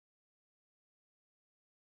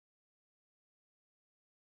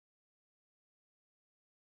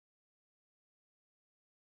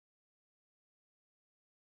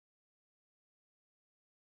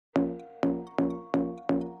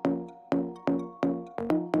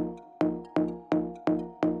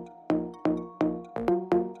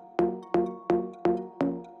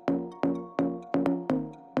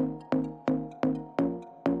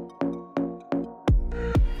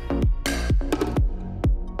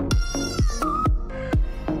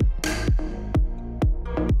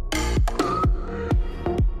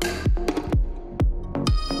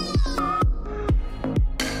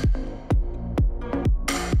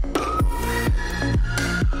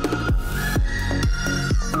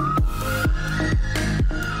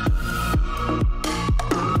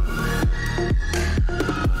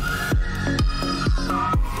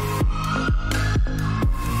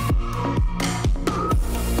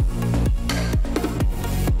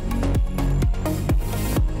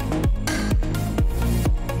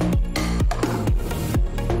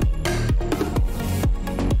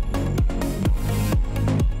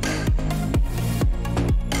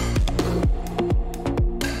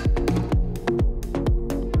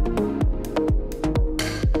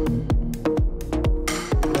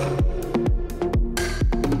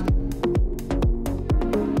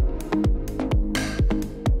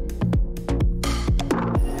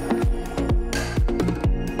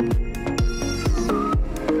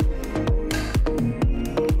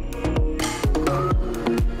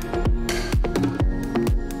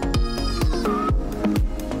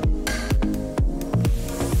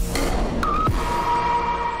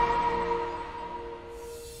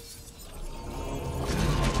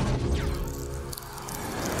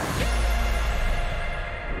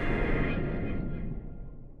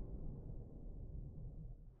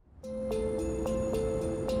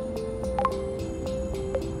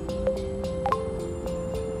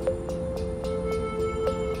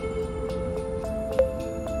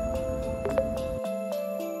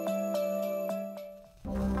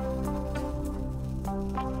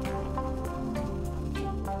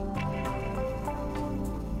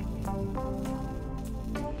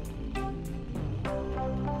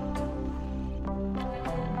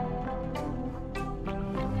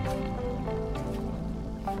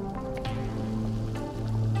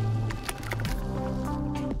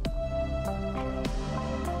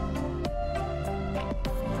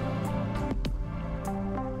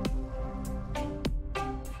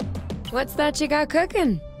What's that you got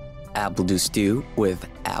cooking? Apple dew stew with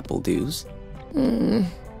apple dews. Didn't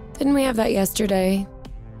we have that yesterday?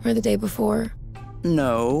 Or the day before?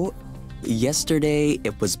 No. Yesterday,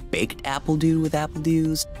 it was baked apple dew with apple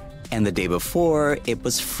dews, and the day before, it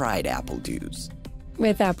was fried apple dews.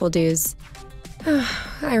 With apple dews.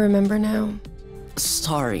 I remember now.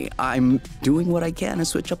 Sorry, I'm doing what I can to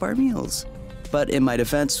switch up our meals. But in my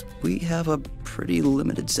defense, we have a pretty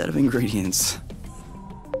limited set of ingredients.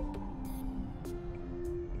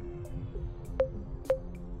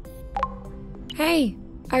 Hey,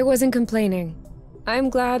 I wasn't complaining. I'm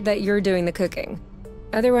glad that you're doing the cooking.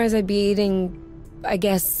 Otherwise, I'd be eating, I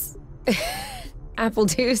guess, apple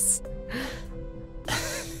juice.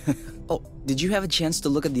 Oh, did you have a chance to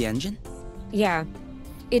look at the engine? Yeah,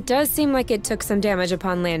 it does seem like it took some damage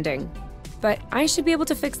upon landing, but I should be able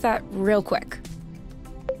to fix that real quick.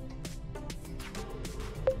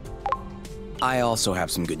 I also have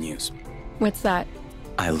some good news. What's that?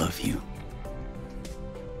 I love you.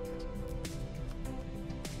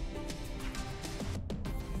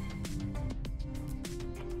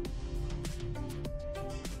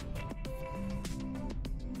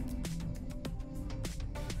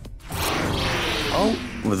 Oh,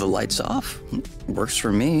 with the lights off? Works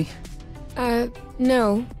for me.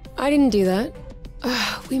 No, I didn't do that.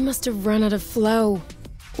 We must have run out of flow.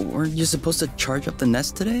 Weren't you supposed to charge up the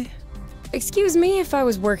nest today? Excuse me if I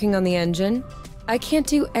was working on the engine. I can't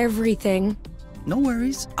do everything. No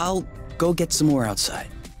worries. I'll go get some more outside.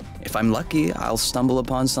 If I'm lucky, I'll stumble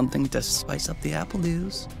upon something to spice up the apple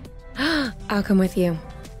dews. I'll come with you.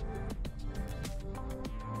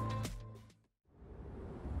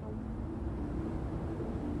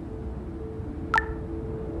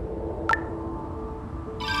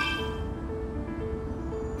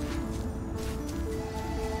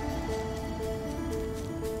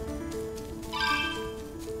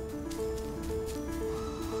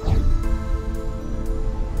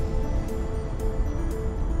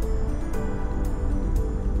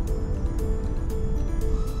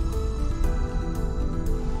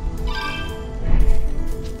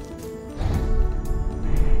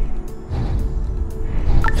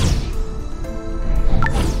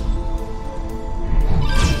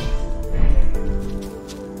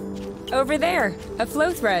 Over there, a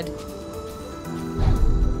flow thread.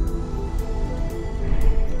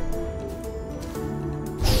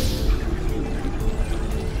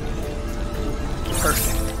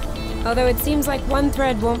 Perfect. Although it seems like one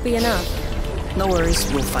thread won't be enough. No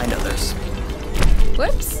worries, we'll find others.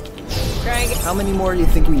 Whoops. Try again. How many more do you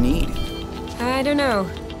think we need? I don't know.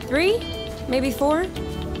 3? Maybe 4?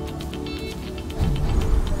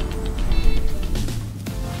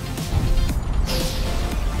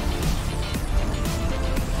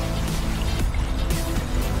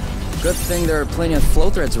 Good thing there are plenty of flow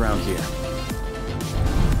threads around here.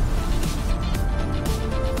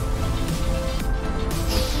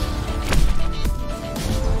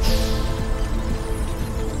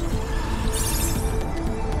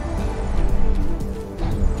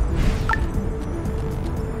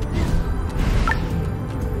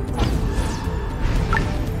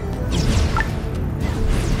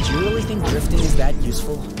 Do you really think drifting is that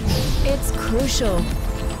useful? It's crucial.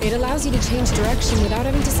 It allows you to change direction without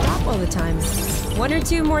having to stop all the time. 1 or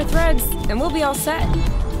 2 more threads, and we'll be all set.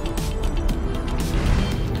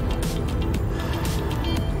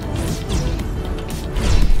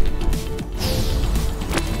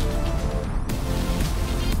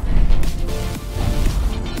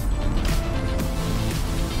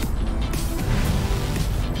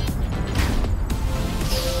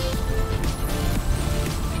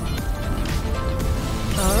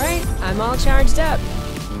 All right, I'm all charged up.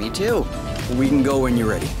 Me too. We can go when you're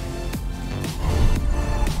ready.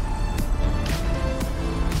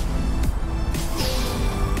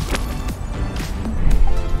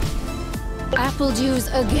 Apple juice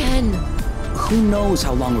again. Who knows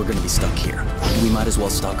how long we're gonna be stuck here? We might as well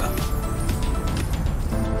stock up.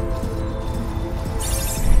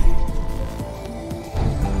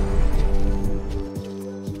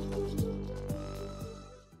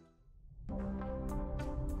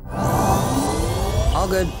 All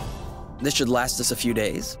good. This should last us a few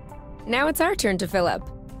days. Now it's our turn to fill up.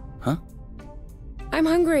 Huh? I'm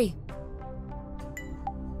hungry.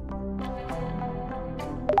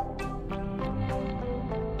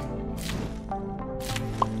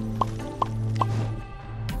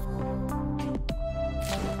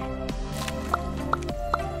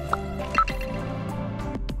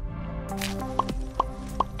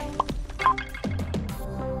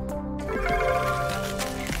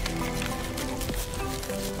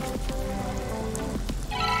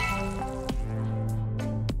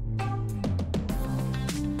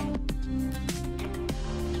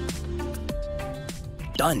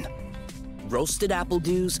 Done. Roasted apple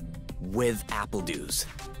dews with apple dews.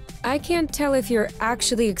 I can't tell if you're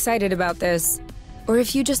actually excited about this, or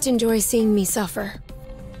if you just enjoy seeing me suffer.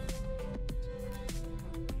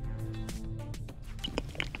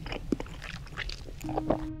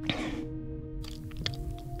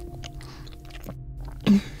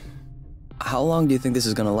 How long do you think this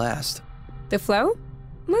is gonna last? The flow?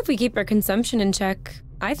 Well, if we keep our consumption in check,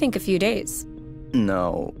 I think a few days.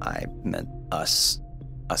 No, I meant us.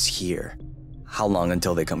 Us here. How long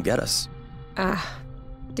until they come get us?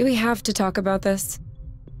 Do we have to talk about this?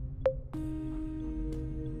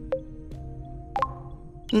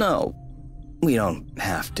 No, we don't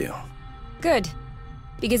have to. Good.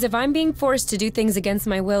 Because if I'm being forced to do things against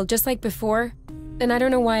my will just like before, then I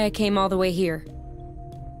don't know why I came all the way here.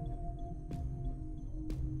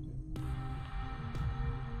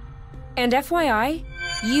 And FYI,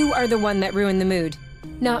 you are the one that ruined the mood,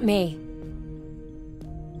 not me.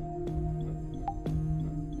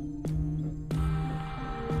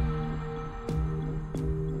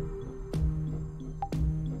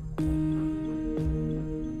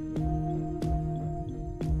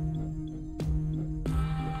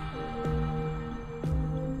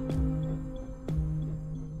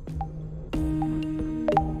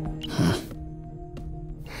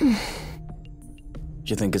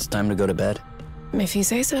 Do you think it's time to go to bed? If you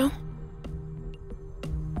say so.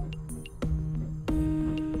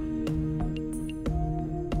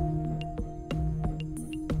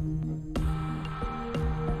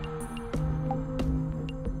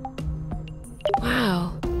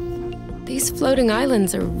 Wow. These floating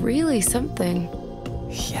islands are really something.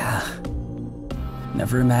 Yeah.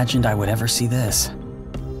 Never imagined I would ever see this.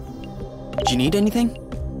 Do you need anything?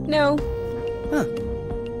 No. Huh.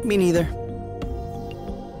 Me neither.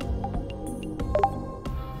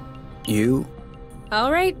 You?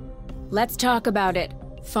 All right. Let's talk about it.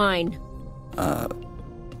 Fine.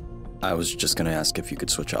 I was just gonna ask if you could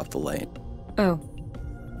switch off the light. Oh.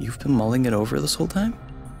 You've been mulling it over this whole time?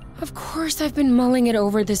 Of course I've been mulling it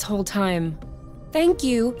over this whole time. Thank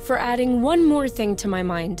you for adding one more thing to my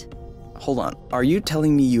mind. Hold on. Are you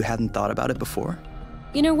telling me you hadn't thought about it before?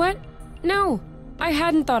 You know what? No, I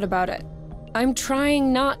hadn't thought about it. I'm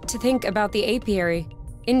trying not to think about the apiary.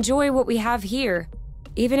 Enjoy what we have here,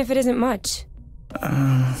 even if it isn't much.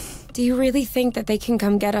 Do you really think that they can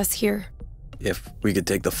come get us here? If we could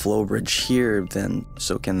take the flow bridge here, then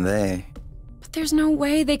so can they. But there's no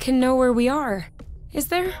way they can know where we are. Is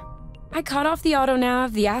there? I cut off the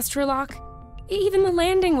autonav, the astrolock. Even the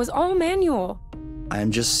landing was all manual.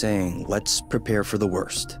 I'm just saying, let's prepare for the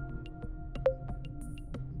worst.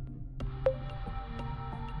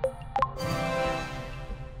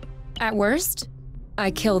 At worst,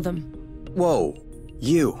 I kill them. Whoa,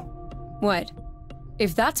 you. What?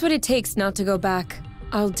 If that's what it takes not to go back,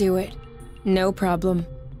 I'll do it. No problem.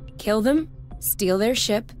 Kill them, steal their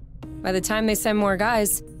ship. By the time they send more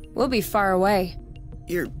guys, we'll be far away.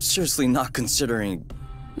 You're seriously not considering...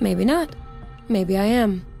 Maybe not. Maybe I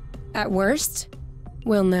am. At worst,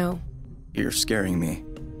 we'll know. You're scaring me.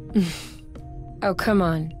 Oh, come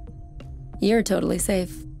on. You're totally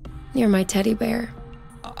safe. You're my teddy bear.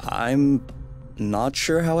 I'm not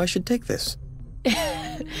sure how I should take this.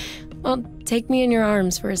 Well, take me in your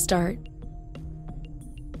arms for a start.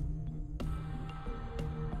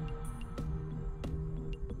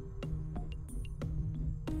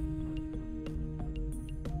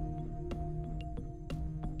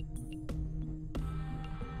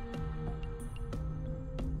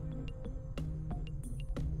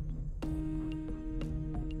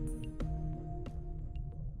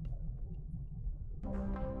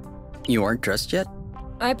 You aren't dressed yet?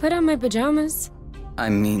 I put on my pajamas. I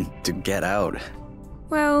mean, to get out.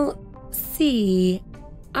 Well, see,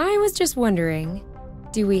 I was just wondering,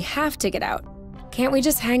 do we have to get out? Can't we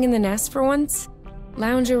just hang in the nest for once?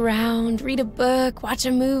 Lounge around, read a book, watch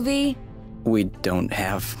a movie? We don't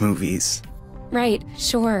have movies. Right,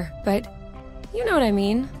 sure, but you know what I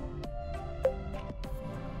mean.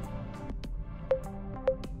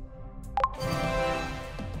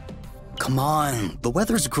 Come on, the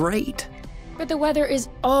weather's great. But the weather is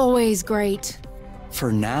always great.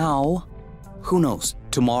 For now. Who knows?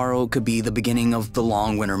 Tomorrow could be the beginning of the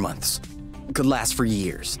long winter months. Could last for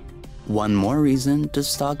years. One more reason to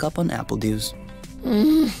stock up on apple dews.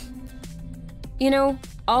 You know,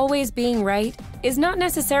 always being right is not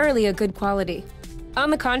necessarily a good quality. On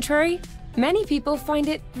the contrary, many people find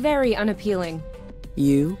it very unappealing.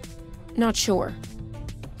 You? Not sure.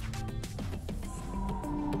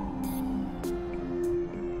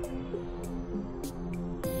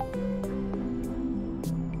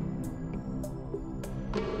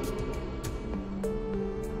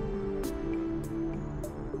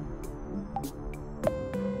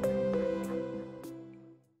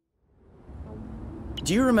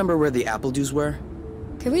 Do you remember where the apple dews were?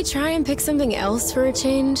 Could we try and pick something else for a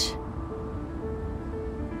change?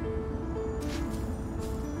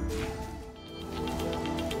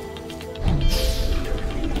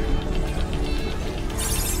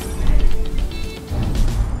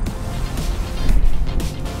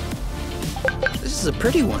 This is a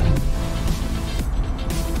pretty one.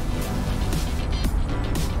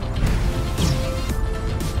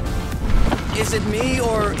 Is it me,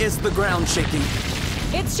 or is the ground shaking?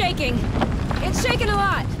 It's shaking. It's shaking a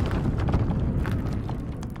lot.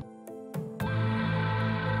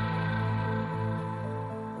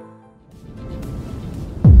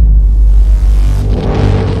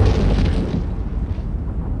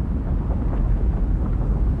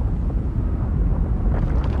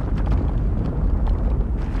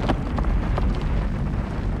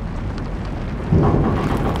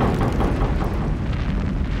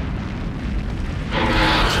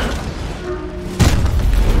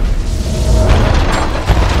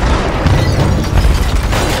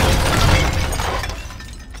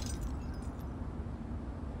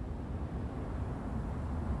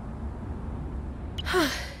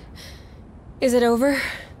 Is it over?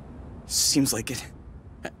 Seems like it.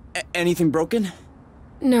 Anything broken?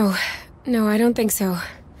 No, I don't think so.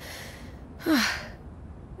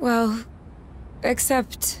 Well,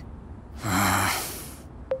 except... Oh,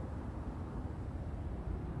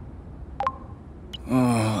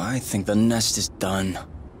 I think the nest is done.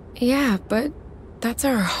 Yeah, but that's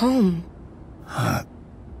our home.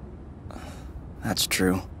 That's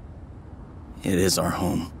true. It is our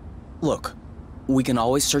home. Look, we can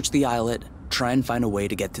always search the islet, try and find a way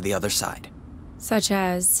to get to the other side. Such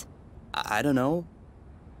as? I don't know.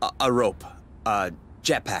 A rope, a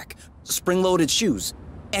jetpack, spring-loaded shoes,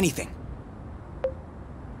 anything.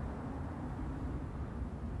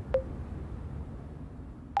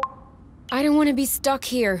 I don't want to be stuck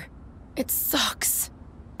here. It sucks.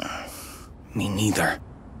 Me neither.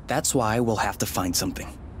 That's why we'll have to find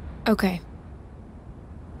something. Okay.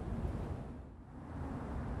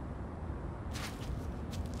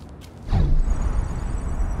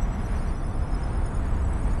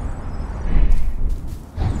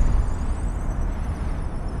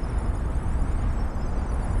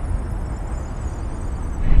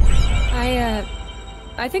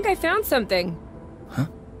 I think I found something.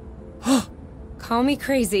 Huh? Call me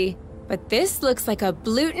crazy, but this looks like a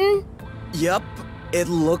Bluton? Yup, it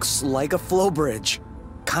looks like a flow bridge.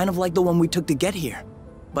 Kind of like the one we took to get here.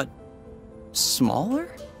 But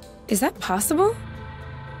smaller? Is that possible?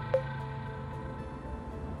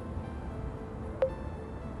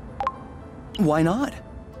 Why not?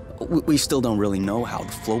 We still don't really know how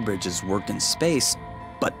the flow bridges work in space,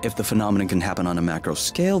 but if the phenomenon can happen on a macro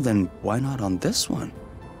scale, then why not on this one?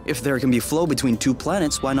 If there can be flow between two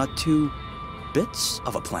planets, why not two bits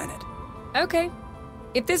of a planet? Okay.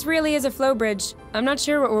 If this really is a flow bridge, I'm not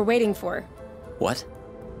sure what we're waiting for. What?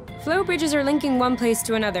 Flow bridges are linking one place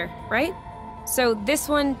to another, right? So this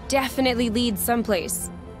one definitely leads someplace.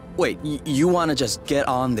 Wait, you want to just get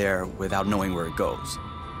on there without knowing where it goes?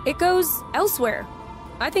 It goes elsewhere.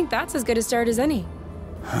 I think that's as good a start as any.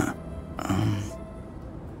 Huh.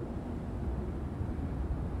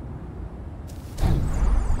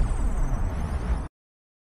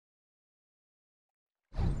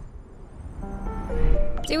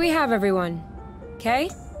 Do we have everyone? Okay?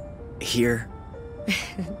 Here.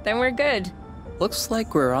 Then we're good. Looks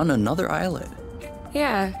like we're on another islet.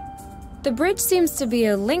 Yeah. The bridge seems to be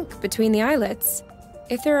a link between the islets.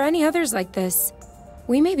 If there are any others like this,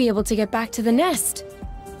 we may be able to get back to the nest.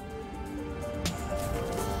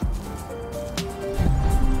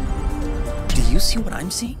 Do you see what I'm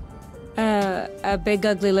seeing? A big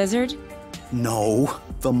ugly lizard? No,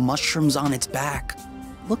 the mushrooms on its back.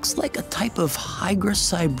 Looks like a type of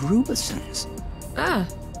Hygroscybrubescens. Ah.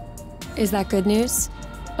 Is that good news?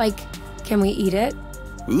 Like, can we eat it?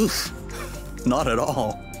 Oof. Not at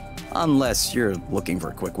all. Unless you're looking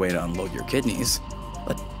for a quick way to unload your kidneys.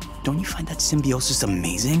 But don't you find that symbiosis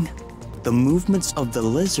amazing? The movements of the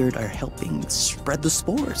lizard are helping spread the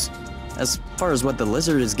spores. As far as what the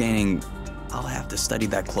lizard is gaining, I'll have to study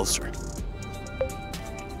that closer.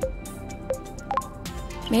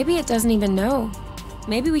 Maybe it doesn't even know.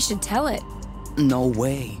 Maybe we should tell it. No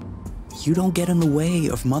way. You don't get in the way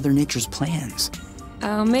of Mother Nature's plans.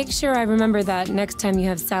 I'll make sure I remember that next time you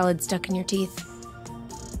have salad stuck in your teeth.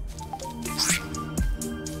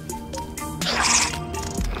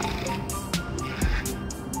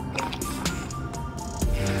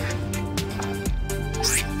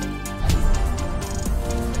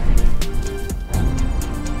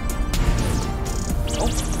 Oh,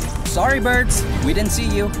 sorry birds. We didn't see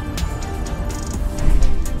you.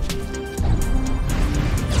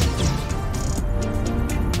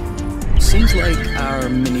 Seems like our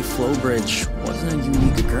mini flow bridge wasn't a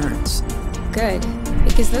unique occurrence. Good,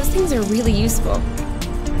 because those things are really useful.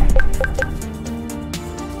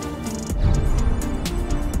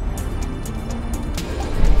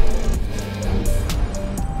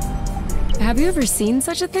 Have you ever seen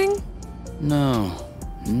such a thing? No,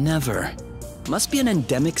 never. Must be an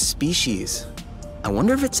endemic species. I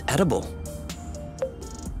wonder if it's edible.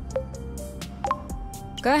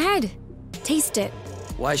 Go ahead. Taste it.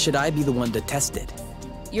 Why should I be the one to test it?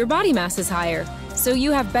 Your body mass is higher, so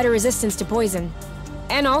you have better resistance to poison.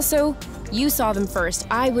 And also, you saw them first.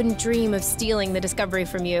 I wouldn't dream of stealing the discovery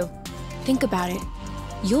from you. Think about it.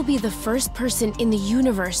 You'll be the first person in the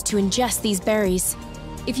universe to ingest these berries.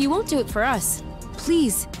 If you won't do it for us,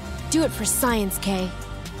 please, do it for science, Kay.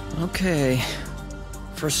 Okay.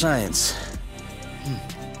 For science.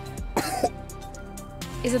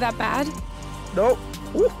 Is it that bad? No.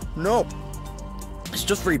 Ooh, no. It's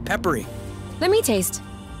just very peppery. Let me taste.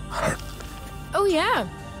 Oh yeah,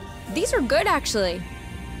 these are good actually.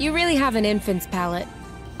 You really have an infant's palate.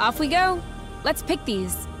 Off we go. Let's pick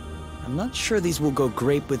these. I'm not sure these will go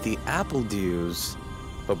great with the apple dews.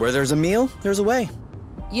 But where there's a meal, there's a way.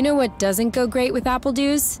 You know what doesn't go great with apple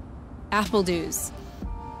dews? Apple dews.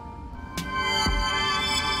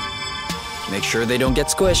 Make sure they don't get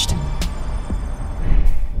squished.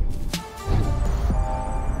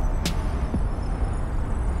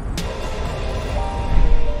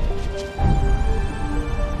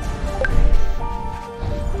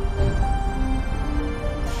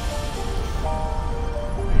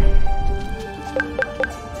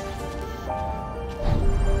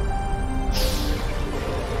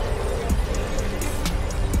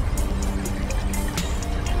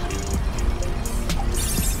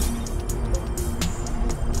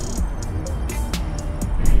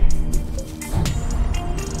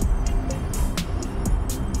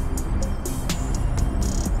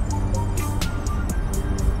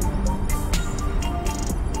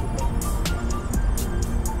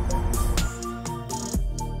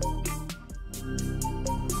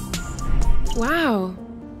 Wow,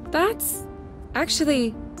 that's... actually,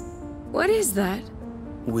 what is that?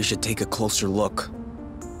 We should take a closer look.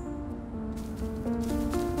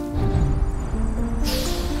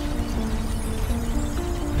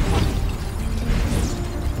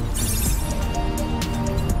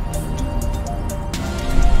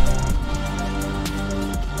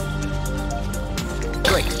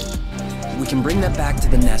 Great. We can bring that back to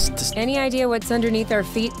the nest to... Any idea what's underneath our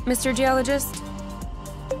feet, Mr. Geologist?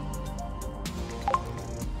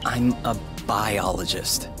 I'm a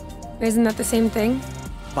biologist. Isn't that the same thing?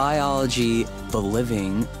 Biology, the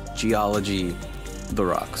living, geology, the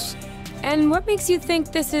rocks. And what makes you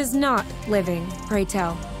think this is not living, pray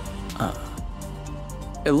tell?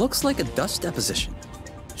 It looks like a dust deposition.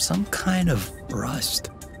 Some kind of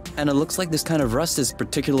rust. And it looks like this kind of rust is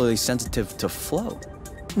particularly sensitive to flow.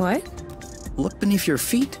 What? Look beneath your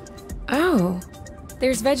feet. Oh,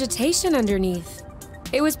 there's vegetation underneath.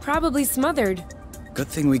 It was probably smothered. Good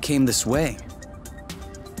thing we came this way.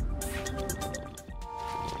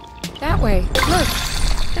 That way.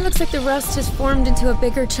 Look. It looks like the rust has formed into a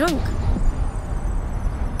bigger chunk.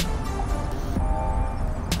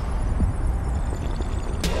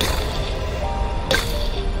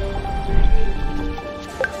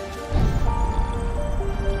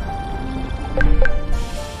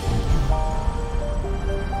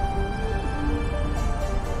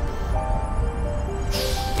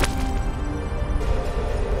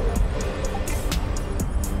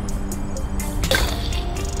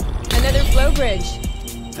 Bridge.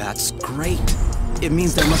 That's great. It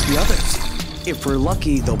means there must be others. If we're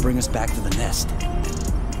lucky, they'll bring us back to the nest.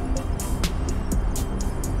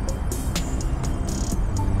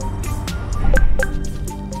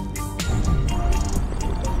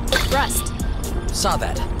 Rust. Saw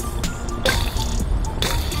that.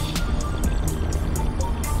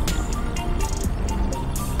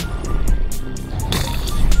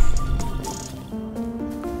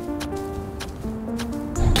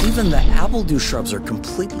 Even the appledew shrubs are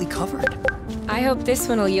completely covered. I hope this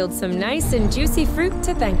one will yield some nice and juicy fruit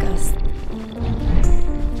to thank us.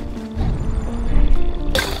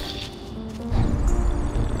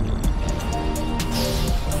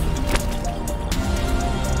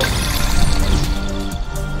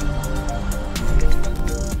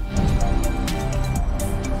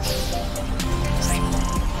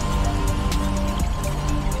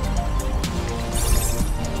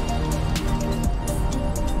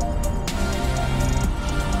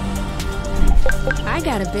 I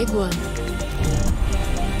got a big one.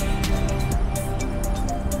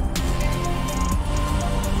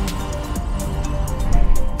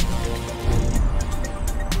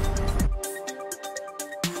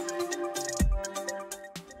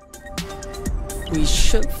 We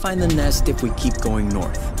should find the nest if we keep going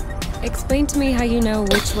north. Explain to me how you know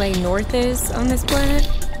which way north is on this planet.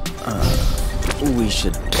 We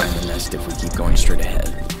should find the nest if we keep going straight ahead.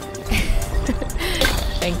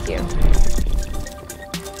 Thank you.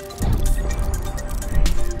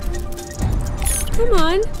 Come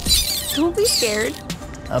on. Don't be scared.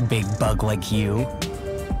 A big bug like you.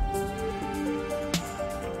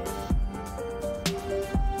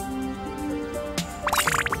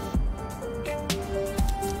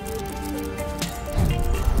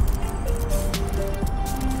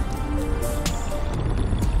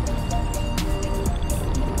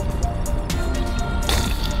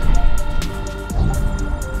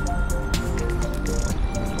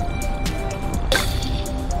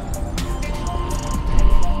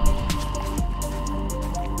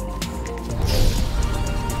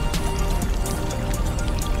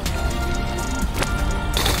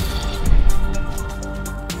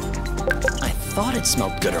 Thought it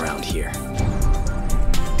smelled good around here.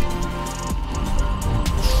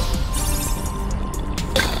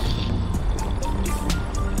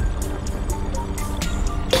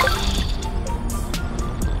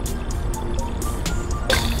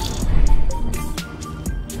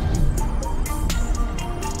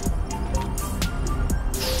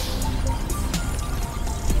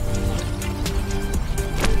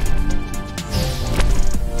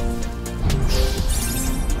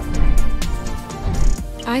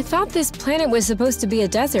 I thought this planet was supposed to be a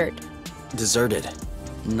desert. Deserted,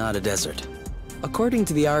 not a desert. According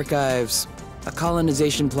to the archives, a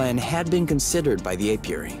colonization plan had been considered by the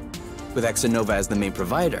apiary, with Exonova as the main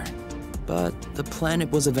provider. But the planet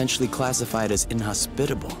was eventually classified as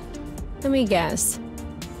inhospitable. Let me guess.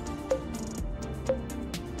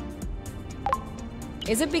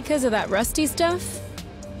 Is it because of that rusty stuff?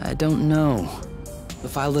 I don't know. The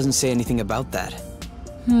file doesn't say anything about that.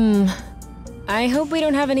 I hope we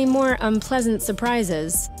don't have any more unpleasant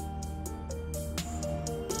surprises.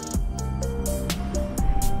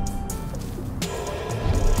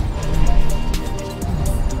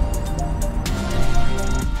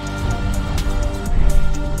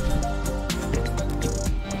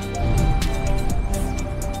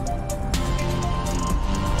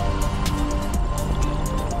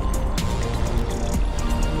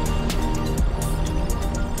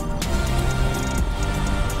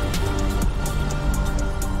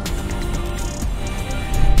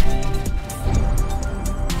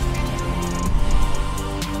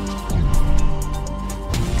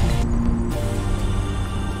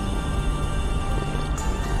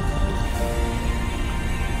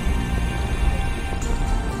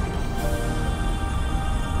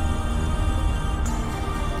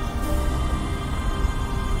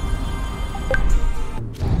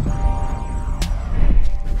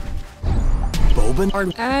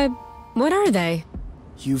 What are they?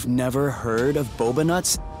 You've never heard of boba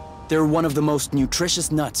nuts? They're one of the most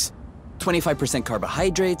nutritious nuts. 25%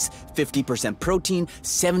 carbohydrates, 50% protein,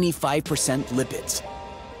 75% lipids.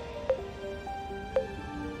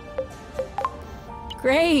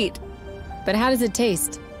 Great! But how does it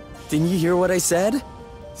taste? Didn't you hear what I said?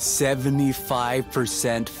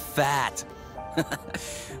 75% fat.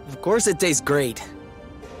 Of course it tastes great.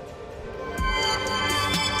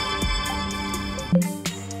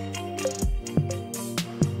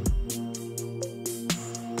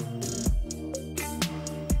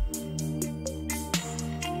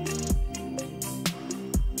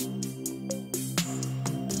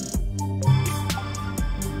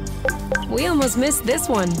 We almost missed this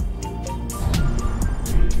one.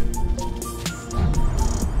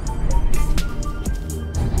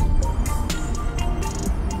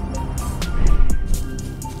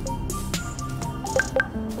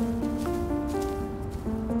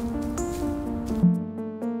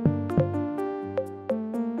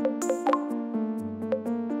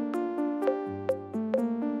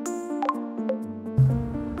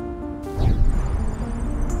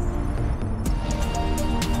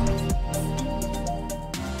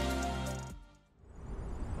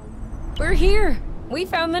 We're here. We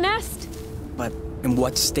found the nest. But in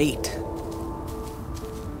what state?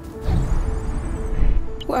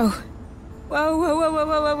 Whoa. Whoa, whoa, whoa, whoa,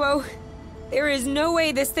 whoa, whoa, whoa. There is no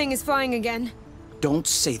way this thing is flying again. Don't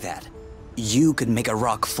say that. You could make a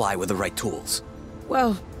rock fly with the right tools.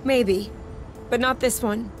 Well, maybe. But not this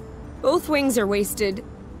one. Both wings are wasted.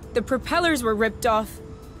 The propellers were ripped off.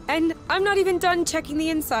 And I'm not even done checking the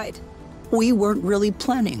inside. We weren't really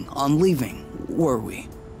planning on leaving, were we?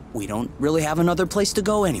 We don't really have another place to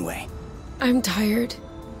go anyway. I'm tired.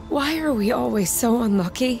 Why are we always so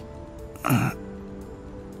unlucky?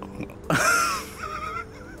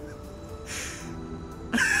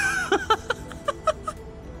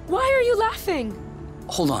 everything.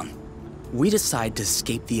 Hold on. We decide to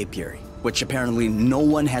escape the apiary, which apparently no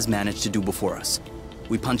one has managed to do before us.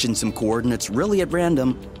 We punch in some coordinates really at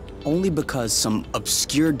random, only because some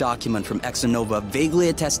obscure document from Exonova vaguely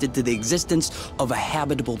attested to the existence of a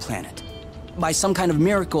habitable planet. By some kind of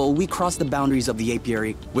miracle, we cross the boundaries of the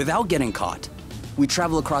apiary without getting caught. We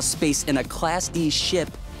travel across space in a Class D ship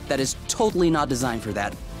that is totally not designed for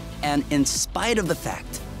that. And in spite of the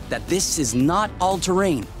fact that this is not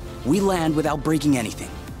all-terrain, we land without breaking anything.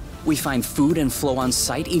 We find food and flow on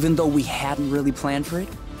site even though we hadn't really planned for it.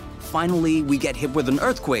 Finally, we get hit with an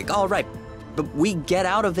earthquake, all right, but we get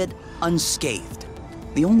out of it unscathed.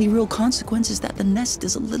 The only real consequence is that the nest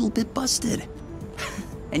is a little bit busted.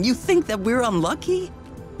 And you think that we're unlucky?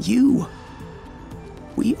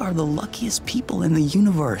 We are the luckiest people in the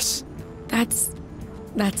universe. That's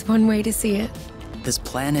one way to see it. This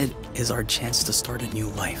planet is our chance to start a new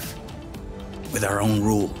life. With our own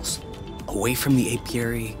rules. Away from the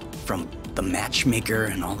apiary, from the matchmaker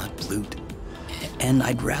and all that loot. And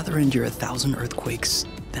I'd rather endure 1,000 earthquakes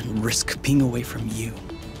than risk being away from you.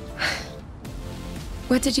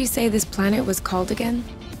 What did you say this planet was called again?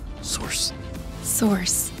 Source.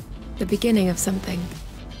 Source. The beginning of something.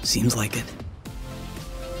 Seems like it.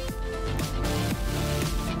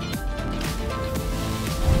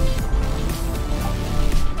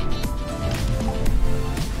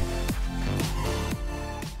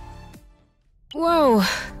 Whoa,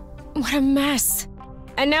 what a mess.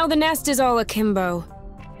 And now the nest is all akimbo.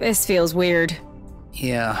 This feels weird.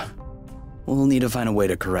 Yeah, we'll need to find a way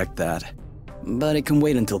to correct that. But it can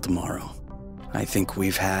wait until tomorrow. I think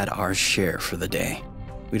we've had our share for the day.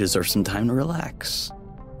 We deserve some time to relax.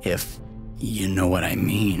 If you know what I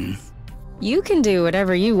mean. You can do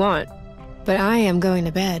whatever you want, but I am going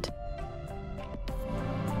to bed.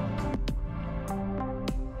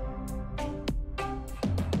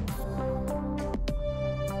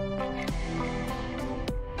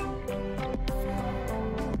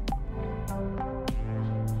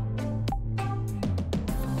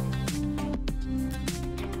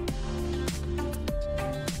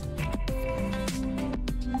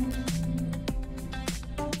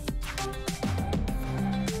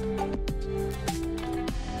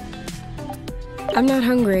 I'm not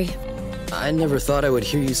hungry. I never thought I would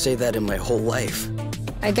hear you say that in my whole life.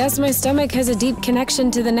 I guess my stomach has a deep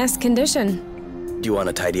connection to the nest condition. Do you want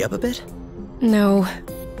to tidy up a bit? No.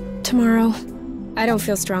 Tomorrow. I don't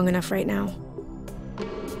feel strong enough right now.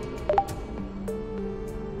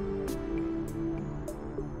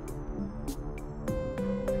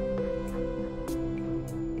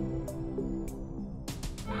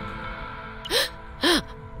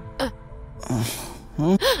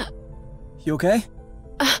 You okay?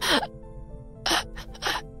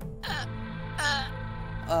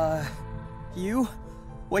 You?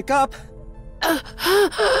 Wake up!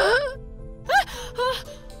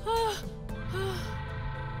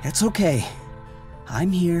 It's okay.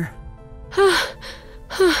 I'm here.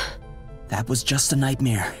 That was just a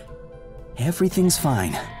nightmare. Everything's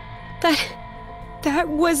fine. That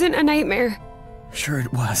wasn't a nightmare. Sure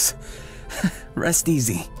it was. Rest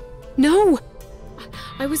easy. No!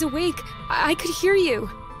 I was awake. I could hear you.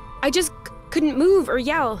 I just couldn't move or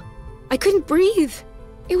yell. I couldn't breathe.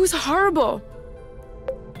 It was horrible.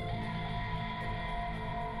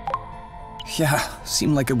 Yeah,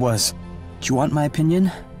 seemed like it was. Do you want my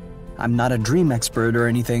opinion? I'm not a dream expert or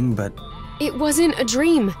anything, but... It wasn't a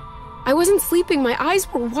dream. I wasn't sleeping. My eyes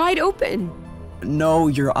were wide open. No,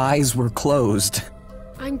 your eyes were closed.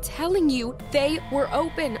 I'm telling you, they were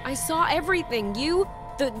open. I saw everything. You,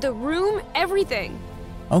 the room, everything.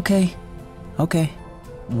 Okay.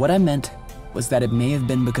 What I meant was that it may have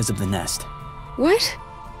been because of the nest. What?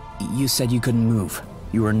 You said you couldn't move.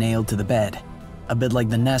 You were nailed to the bed. A bit like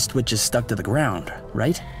the nest which is stuck to the ground,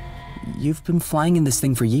 right? You've been flying in this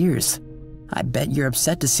thing for years. I bet you're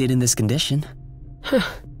upset to see it in this condition. Huh.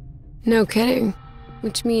 No kidding.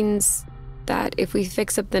 Which means that if we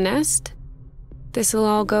fix up the nest, this'll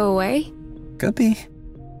all go away? Could be.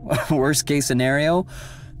 Worst case scenario,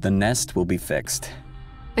 the nest will be fixed.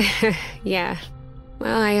 Yeah.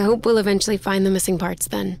 Well, I hope we'll eventually find the missing parts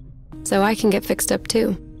then, so I can get fixed up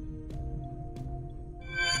too.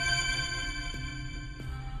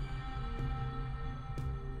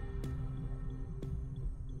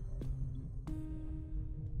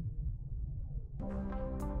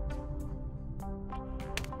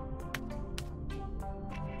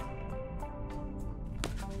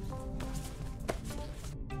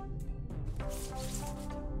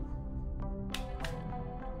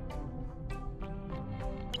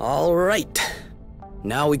 All right.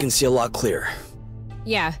 Now we can see a lot clearer.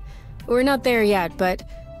 Yeah, we're not there yet, but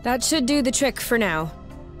That should do the trick for now.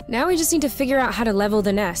 Now we just need to figure out how to level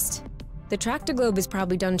the nest. The tractor globe is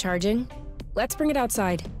probably done charging. Let's bring it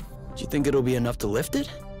outside. Do you think it'll be enough to lift it?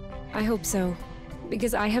 I hope so,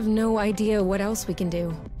 because I have no idea what else we can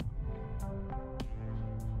do.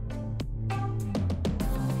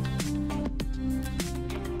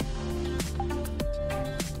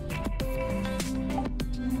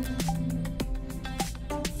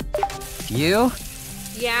 You?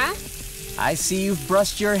 Yeah? I see you've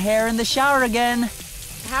brushed your hair in the shower again.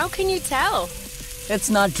 How can you tell? It's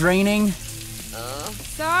not draining.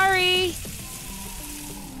 Sorry.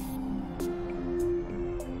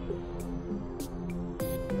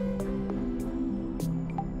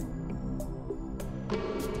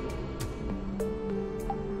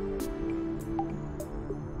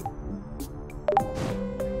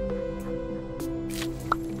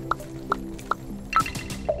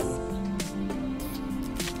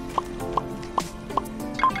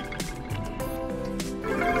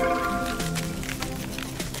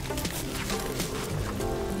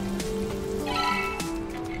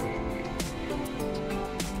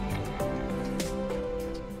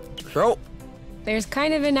 So, There's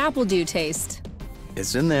kind of an apple dew taste.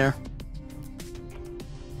 it's in there.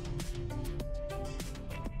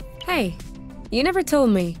 Hey, you never told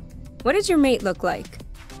me. What did your mate look like?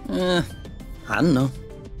 I don't know.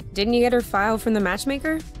 Didn't you get her file from the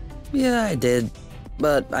matchmaker? Yeah, I did,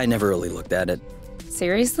 but I never really looked at it.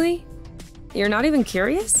 Seriously? You're not even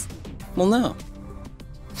curious? Well, no.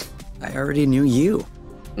 I already knew you,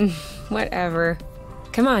 Whatever.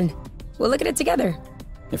 Come on, we'll look at it together.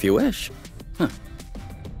 if you wish.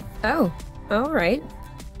 Oh, all right.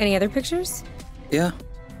 Any other pictures? Yeah.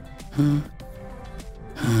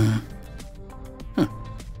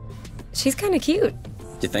 She's kind of cute.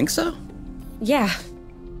 You think so? Yeah,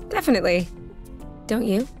 definitely. Don't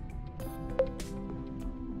you?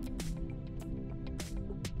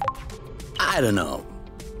 I don't know.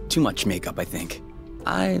 Too much makeup, I think.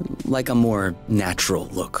 I like a more natural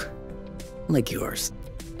look. Like yours.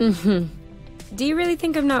 Do you really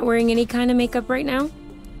think I'm not wearing any kind of makeup right now?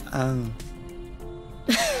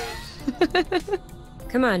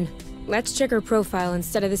 Come on, let's check her profile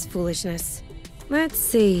instead of this foolishness. Let's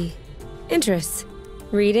see. Interests.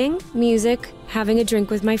 Reading, music, having a drink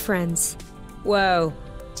with my friends. Whoa.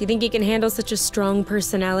 Do you think you can handle such a strong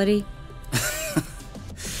personality?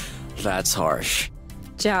 That's harsh.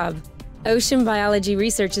 Job. Ocean biology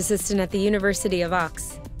research assistant at the University of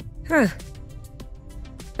Ox. Huh.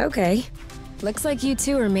 Okay. Looks like you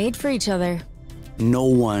two are made for each other. No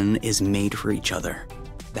one is made for each other.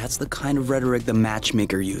 That's the kind of rhetoric the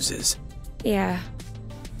matchmaker uses. Yeah.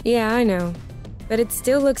 Yeah, I know. But it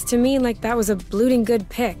still looks to me like that was a blooting good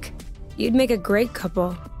pick. You'd make a great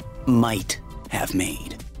couple. Might have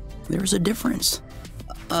made. There's a difference.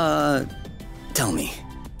 Tell me,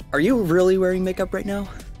 are you really wearing makeup right now?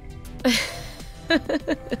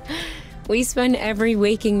 We spend every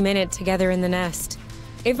waking minute together in the nest.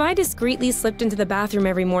 If I discreetly slipped into the bathroom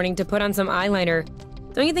every morning to put on some eyeliner,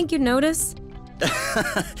 don't you think you'd notice?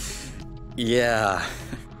 Yeah.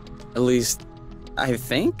 At least, I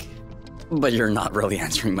think? But you're not really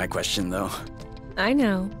answering my question, though. I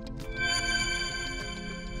know.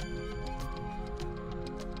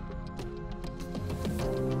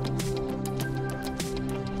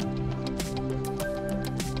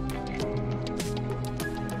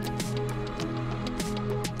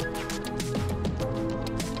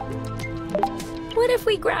 What if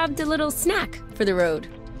we grabbed a little snack for the road?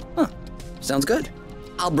 Huh. Sounds good.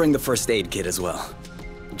 I'll bring the first aid kit as well.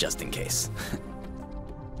 Just in case.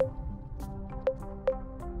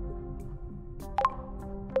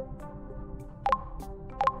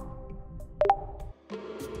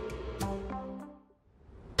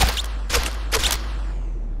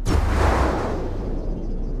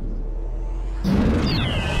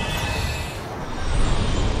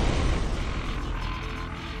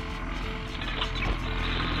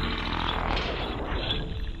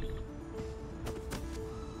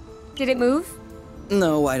 Did it move?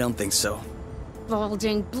 No, I don't think so.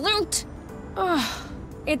 Bulging bloot! Ugh,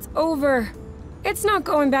 it's over. It's not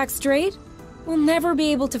going back straight. We'll never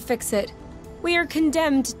be able to fix it. We are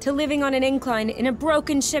condemned to living on an incline in a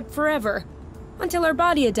broken ship forever, until our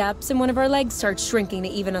body adapts and one of our legs starts shrinking to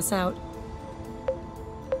even us out.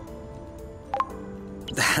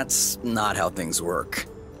 That's not how things work.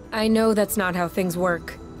 I know that's not how things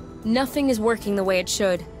work. Nothing is working the way it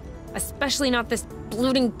should. Especially not this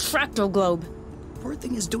bloating tractor globe. Poor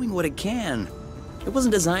thing is doing what it can. It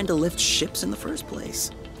wasn't designed to lift ships in the first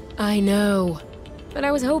place. I know. But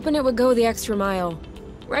I was hoping it would go the extra mile.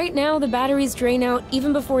 Right now, the batteries drain out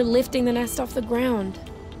even before lifting the nest off the ground.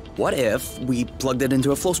 What if we plugged it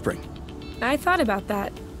into a flow spring? I thought about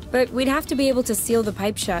that, but we'd have to be able to seal the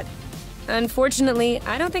pipe shut. Unfortunately,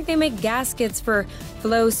 I don't think they make gaskets for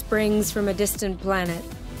flow springs from a distant planet.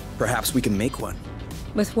 Perhaps we can make one.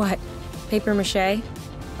 With what? Paper mache?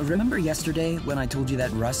 Remember yesterday when I told you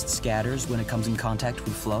that rust scatters when it comes in contact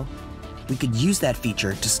with flow? We could use that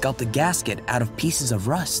feature to sculpt a gasket out of pieces of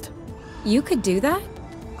rust. You could do that?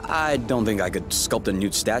 I don't think I could sculpt a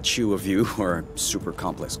nude statue of you or a super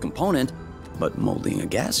complex component, but molding a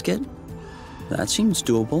gasket? That seems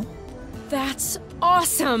doable. That's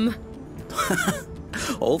awesome!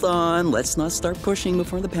 Hold on, let's not start pushing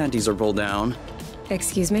before the panties are pulled down.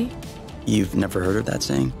 Excuse me? You've never heard of that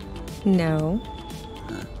saying? No.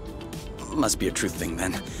 Must be a truth thing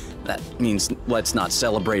then. That means let's not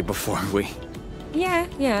celebrate before we...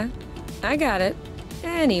 Yeah, I got it.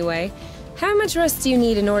 Anyway, how much rust do you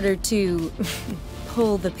need in order to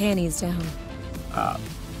pull the panties down? I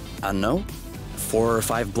don't know. 4 or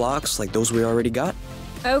 5 blocks like those we already got?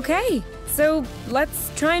 Okay, so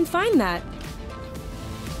let's try and find that.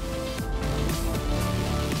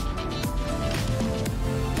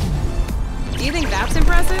 Do you think that's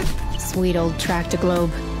impressive? Sweet old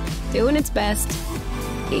Tractoglobe. Doing its best.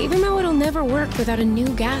 Even though it'll never work without a new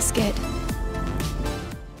gasket.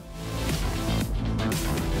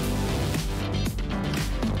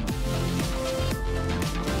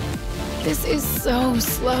 This is so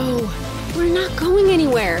slow. We're not going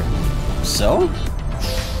anywhere. So?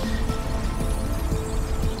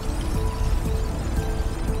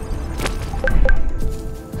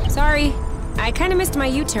 Sorry, I kind of missed my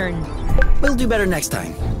U-turn. We'll do better next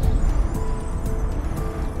time.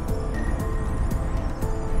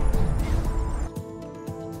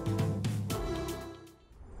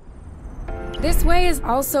 This way is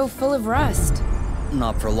also full of rust.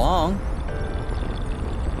 Not for long.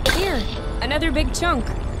 Here, another big chunk.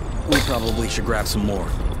 We probably should grab some more,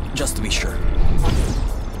 just to be sure.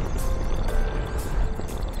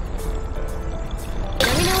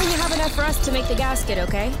 Let me know when you have enough rust to make the gasket,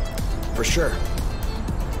 okay? For sure.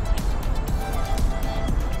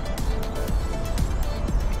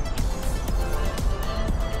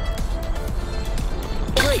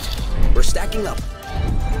 Great! We're stacking up.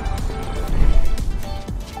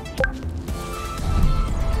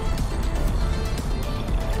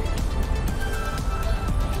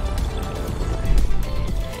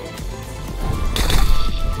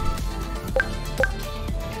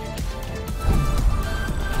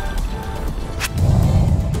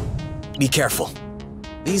 Be careful.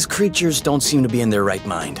 These creatures don't seem to be in their right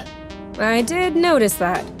mind. I did notice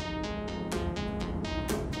that.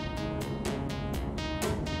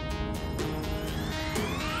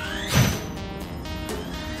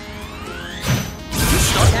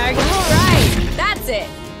 Alright, that's it.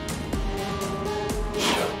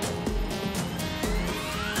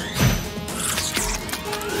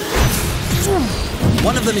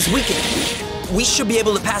 One of them is weakening. We should be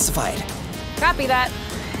able to pacify it. Copy that.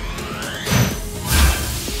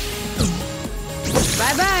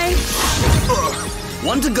 Bye-bye.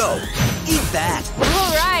 One to go. Eat that.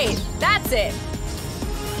 Alright, that's it.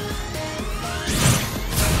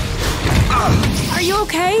 Are you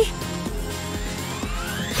okay?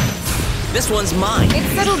 This one's mine.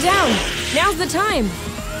 It's settled down. Now's the time.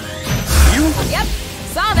 You? Yep,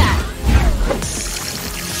 saw that.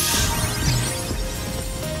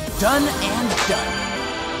 Done and done.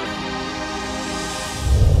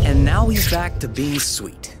 And now he's back to being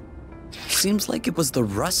sweet. Seems like it was the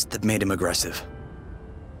rust that made him aggressive.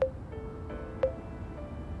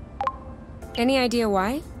 Any idea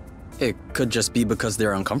why? It could just be because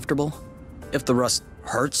they're uncomfortable. If the rust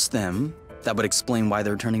hurts them, that would explain why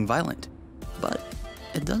they're turning violent. But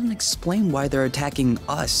it doesn't explain why they're attacking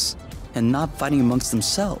us and not fighting amongst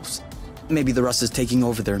themselves. Maybe the rust is taking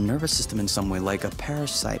over their nervous system in some way, like a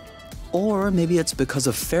parasite. Or maybe it's because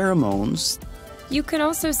of pheromones. You could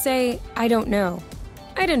also say, I don't know.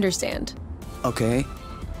 I'd understand. Okay,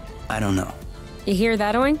 I don't know. You hear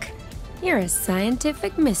that, Oink? You're a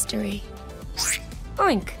scientific mystery.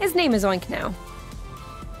 Oink. His name is Oink now.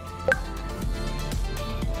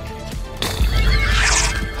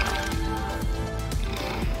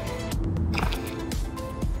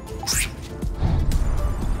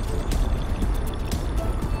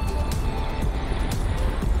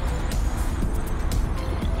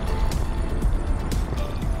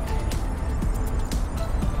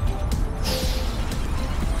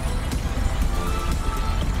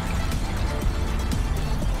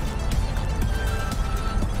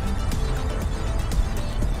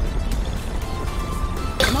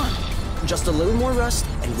 Just a little more rust,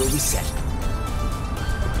 and we'll be set.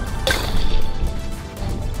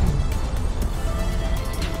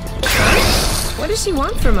 What does she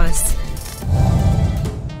want from us?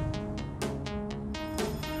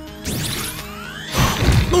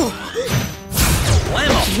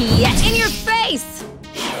 Blammo! Yeah, in your face!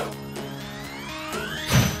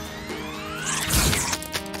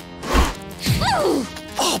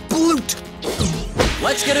 Oh, Bloot!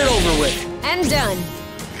 Let's get it over with. And done.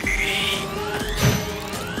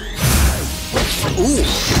 Ooh.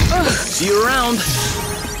 See you around.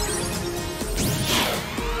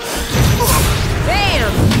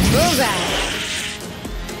 Bam! Bullseye.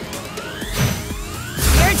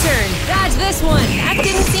 Your turn. Dodge this one. That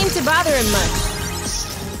didn't seem to bother him much.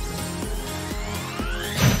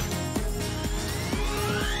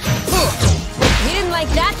 He didn't like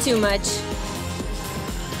that too much.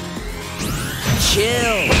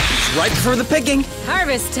 Chill. It's ripe for the picking.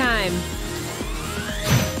 Harvest time.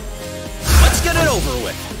 Let's get it over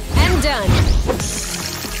with. And done.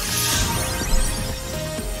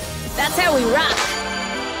 That's how we rock.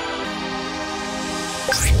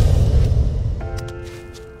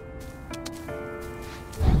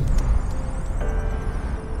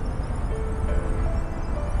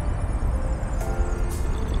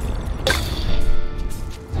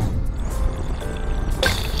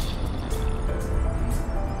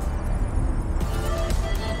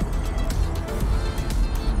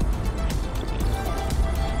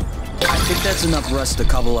 I think that's enough rust to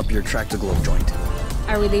cobble up your tractor-globe joint.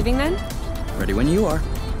 Are we leaving then? Ready when you are.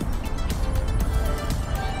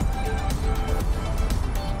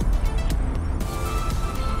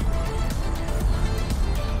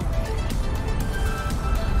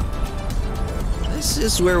 This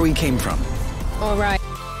is where we came from. All right.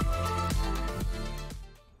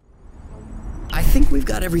 I think we've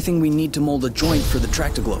got everything we need to mold a joint for the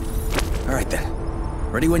tractor-globe. All right then.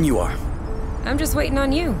 Ready when you are. I'm just waiting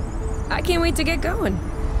on you. I can't wait to get going.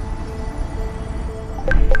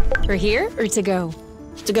 For here or to go?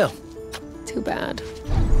 To go. Too bad.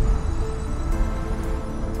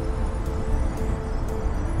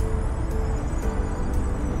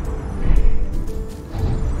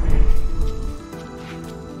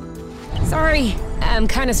 Sorry, I'm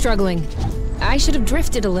kind of struggling. I should have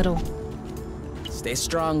drifted a little. Stay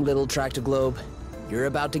strong, little tractor-globe. You're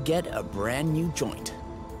about to get a brand new joint.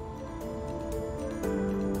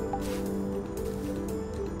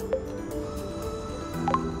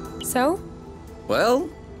 So? Well,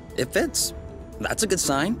 it fits. That's a good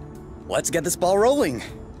sign. Let's get this ball rolling.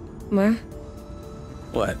 What?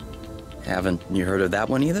 What? Haven't you heard of that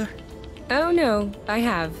one either? Oh no, I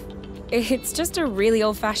have. It's just a really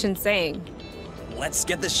old-fashioned saying. Let's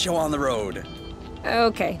get this show on the road.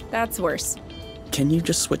 Okay, that's worse. Can you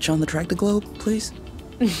just switch on the tractor-globe, please?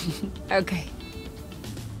 Okay.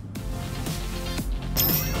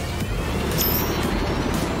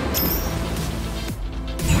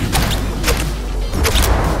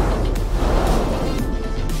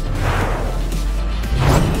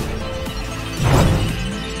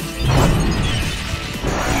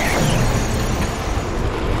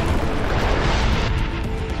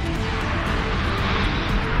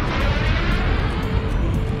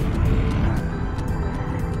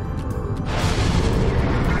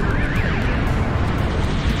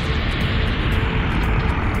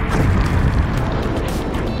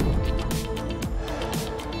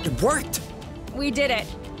 It worked! We did it.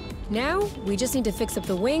 Now, we just need to fix up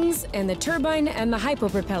the wings, and the turbine, and the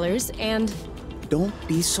hypo-propellers, and... Don't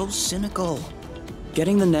be so cynical.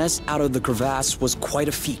 Getting the nest out of the crevasse was quite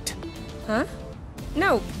a feat. Huh?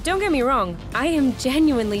 No, don't get me wrong. I am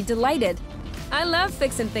genuinely delighted. I love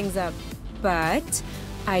fixing things up. But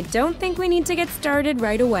I don't think we need to get started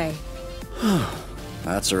right away.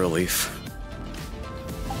 That's a relief.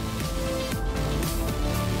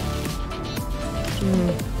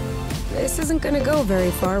 This isn't gonna go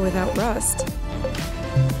very far without rust.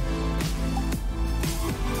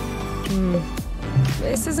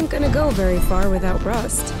 This isn't gonna go very far without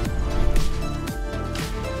rust.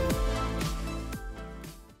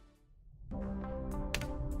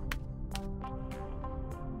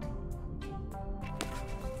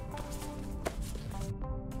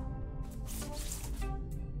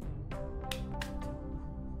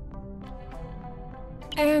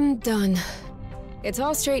 And done. It's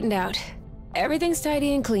all straightened out. Everything's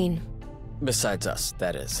tidy and clean. Besides us,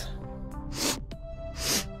 that is.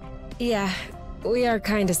 Yeah, we are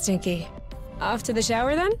kinda stinky. Off to the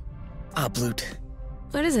shower then? Ah, Bloot.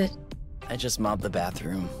 What is it? I just mopped the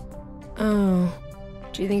bathroom. Oh.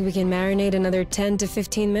 Do you think we can marinate another 10 to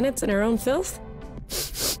 15 minutes in our own filth?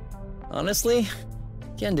 Honestly,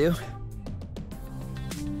 can do.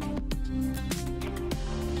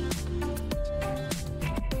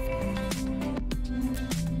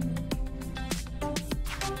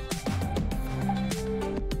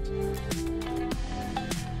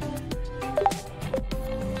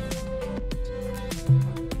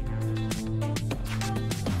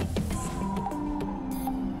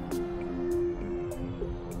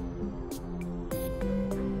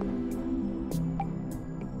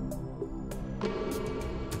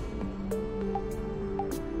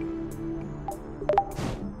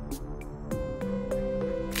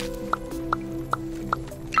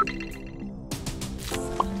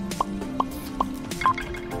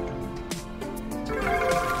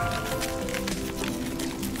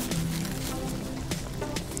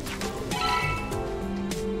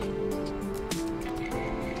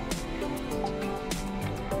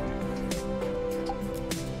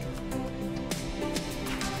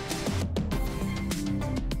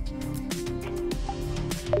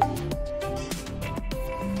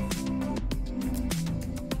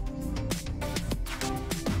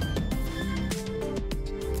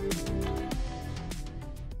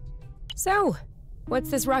 So,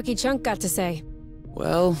 what's this rocky chunk got to say?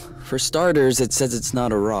 Well, for starters, it says it's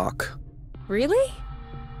not a rock. Really?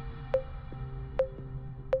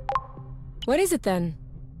 What is it then?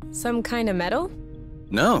 Some kind of metal?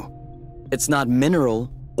 No, it's not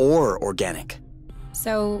mineral or organic.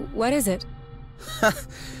 So, what is it?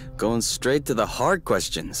 Going straight to the hard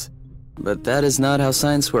questions. But that is not how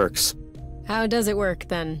science works. How does it work,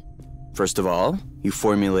 then? First of all, you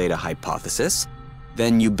formulate a hypothesis.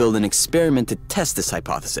 Then you build an experiment to test this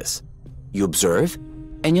hypothesis. You observe,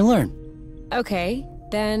 and you learn. Okay,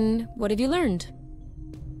 then what have you learned?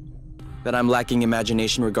 That I'm lacking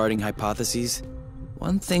imagination regarding hypotheses?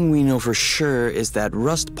 One thing we know for sure is that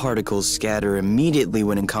rust particles scatter immediately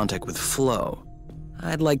when in contact with flow.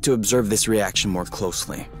 I'd like to observe this reaction more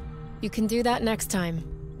closely. You can do that next time.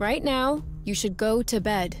 Right now, you should go to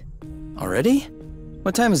bed. Already?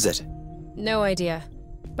 What time is it? No idea.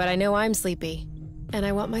 But I know I'm sleepy. And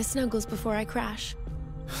I want my snuggles before I crash.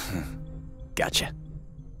 Gotcha.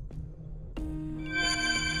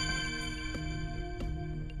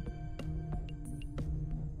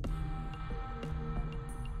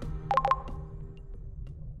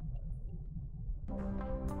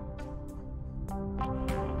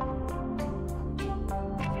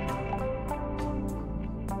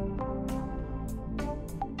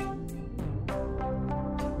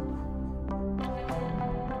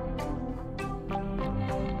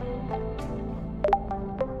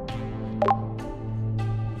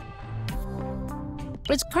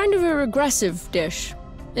 It's kind of a regressive dish,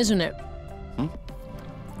 isn't it?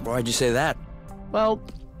 Why'd you say that? Well,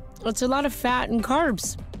 it's a lot of fat and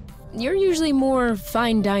carbs. You're usually more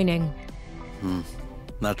fine dining.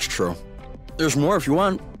 That's true. There's more if you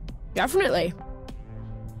want. Definitely.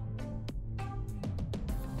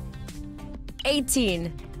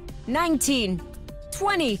 18, 19,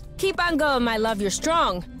 20. Keep on going, my love, you're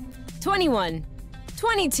strong. 21,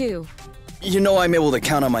 22. You know I'm able to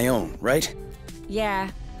count on my own, right? Yeah,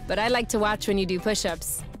 but I like to watch when you do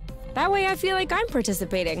push-ups. That way I feel like I'm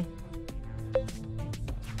participating.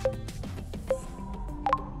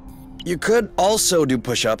 You could also do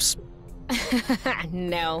push-ups.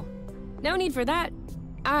 No. No need for that.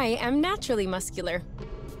 I am naturally muscular.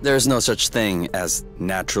 There's no such thing as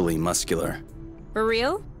naturally muscular. For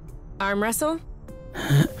real? Arm wrestle?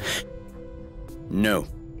 No.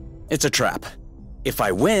 It's a trap. If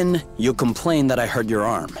I win, you'll complain that I hurt your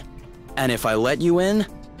arm. And if I let you in,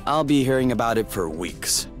 I'll be hearing about it for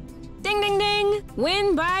weeks. Ding, ding, ding!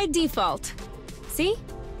 Win by default. See?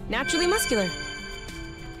 Naturally muscular.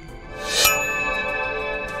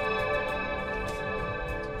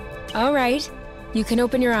 All right. You can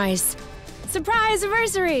open your eyes. Surprise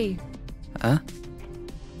anniversary! Huh?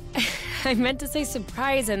 I meant to say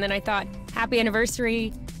surprise, and then I thought, happy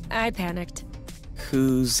anniversary. I panicked.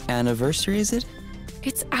 Whose anniversary is it?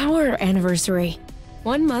 It's our anniversary.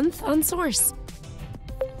 1 month on Source.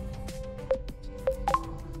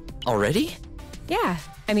 Already? Yeah,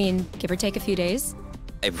 I mean, give or take a few days.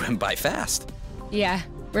 It went by fast. Yeah,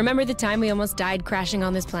 remember the time we almost died crashing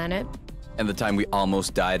on this planet? And the time we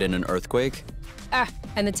almost died in an earthquake?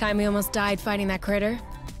 And the time we almost died fighting that critter?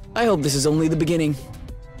 I hope this is only the beginning,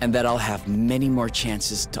 and that I'll have many more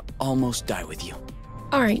chances to almost die with you.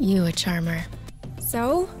 Aren't you a charmer?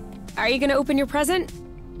 So, are you gonna open your present?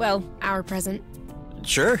 Well, our present.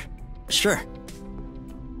 Sure.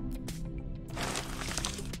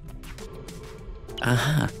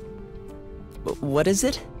 Uh-huh. What is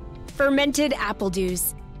it? Fermented apple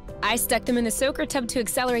dews. I stuck them in the soaker tub to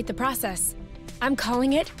accelerate the process. I'm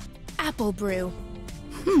calling it Apple Brew.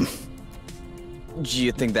 Do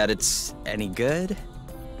you think that it's any good?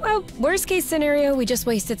 Well, worst case scenario, we just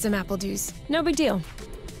wasted some apple dews. No big deal.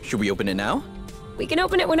 Should we open it now? We can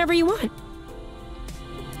open it whenever you want.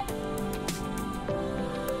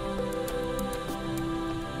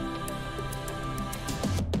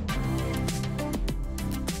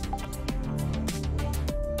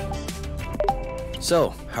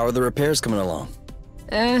 So, how are the repairs coming along?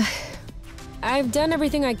 I've done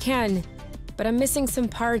everything I can, but I'm missing some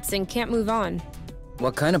parts and can't move on.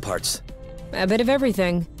 What kind of parts? A bit of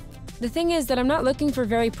everything. The thing is that I'm not looking for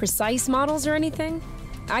very precise models or anything.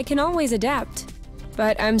 I can always adapt,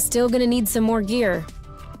 but I'm still gonna need some more gear.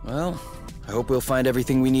 Well, I hope we'll find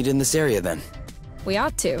everything we need in this area then. We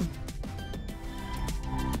ought to.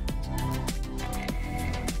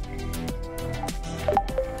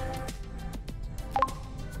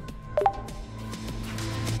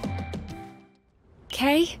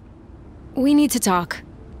 Okay, we need to talk.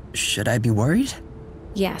 Should I be worried?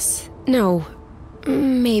 Yes. No.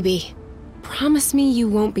 Maybe. Promise me you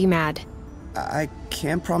won't be mad. I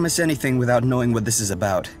can't promise anything without knowing what this is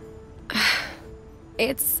about.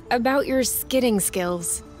 It's about your skidding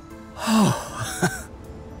skills.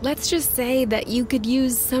 Let's just say that you could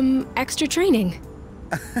use some extra training.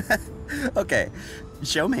 Okay,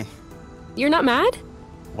 show me. You're not mad?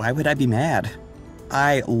 Why would I be mad?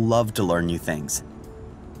 I love to learn new things.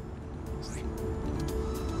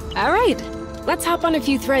 All right, let's hop on a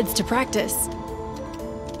few threads to practice.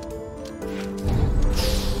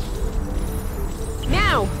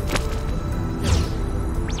 Now!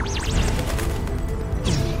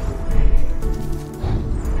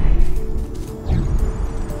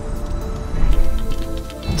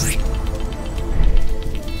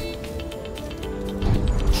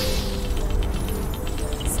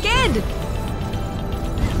 Skid!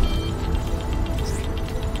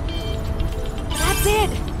 That's it!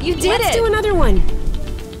 You did it! Let's do another one.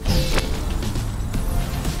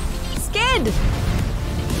 Skid!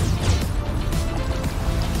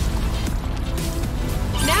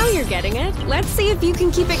 Now you're getting it. Let's see if you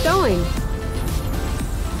can keep it going.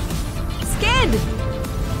 Skid!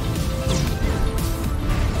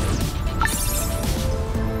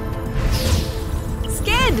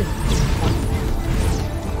 Skid!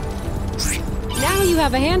 Now you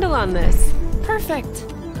have a handle on this. Perfect.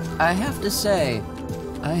 I have to say,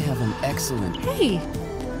 I have an excellent... Hey,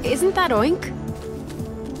 isn't that Oink?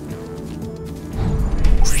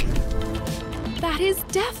 That is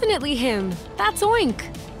definitely him. That's Oink.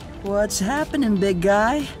 What's happening, big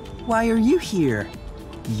guy? Why are you here?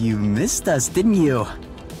 You missed us, didn't you?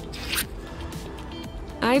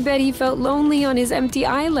 I bet he felt lonely on his empty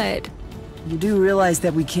islet. You do realize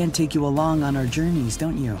that we can't take you along on our journeys,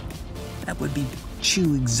 don't you? That would be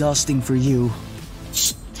too exhausting for you.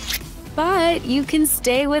 But you can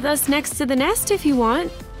stay with us next to the nest if you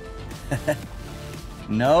want.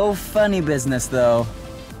 No funny business, though.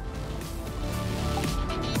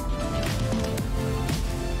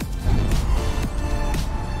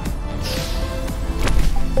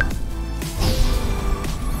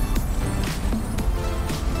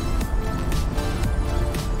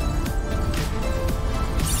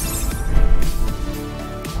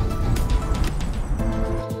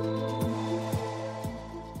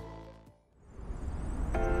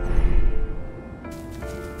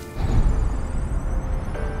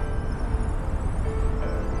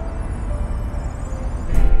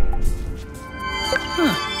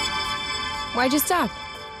 Why'd you stop?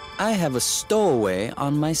 I have a stowaway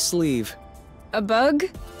on my sleeve. A bug?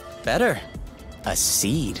 Better. A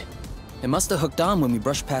seed. It must have hooked on when we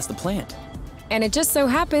brushed past the plant. And it just so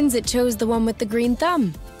happens it chose the one with the green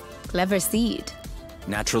thumb. Clever seed.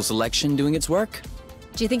 Natural selection doing its work?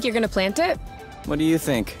 Do you think you're gonna plant it? What do you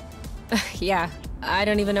think? Yeah, I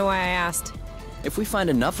don't even know why I asked. If we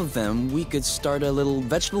find enough of them, we could start a little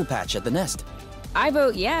vegetable patch at the nest. I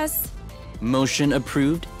vote yes. Motion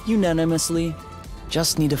approved unanimously.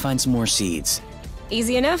 Just need to find some more seeds.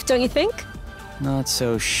 Easy enough, don't you think? Not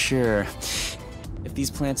so sure. If these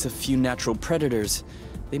plants have few natural predators,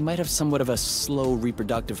 they might have somewhat of a slow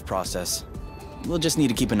reproductive process. We'll just need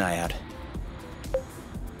to keep an eye out.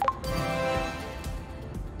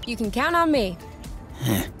 You can count on me.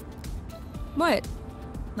 What?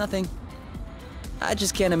 Nothing. I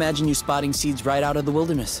just can't imagine you spotting seeds right out of the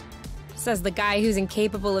wilderness. Says the guy who's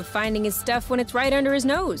incapable of finding his stuff when it's right under his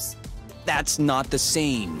nose. That's not the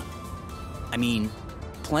same. I mean,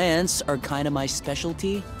 plants are kind of my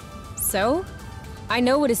specialty. So? I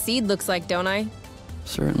know what a seed looks like, don't I?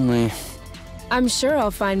 Certainly. I'm sure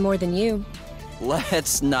I'll find more than you.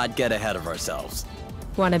 Let's not get ahead of ourselves.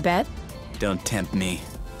 Wanna bet? Don't tempt me.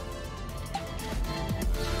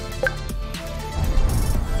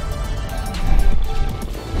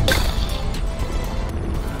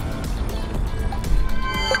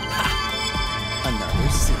 Another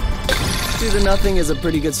seed. 2-0 is a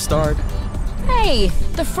pretty good start. Hey,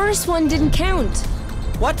 the first one didn't count.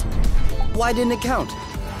 What? Why didn't it count?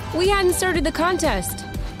 We hadn't started the contest.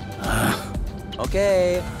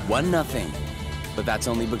 Okay, 1-0. But that's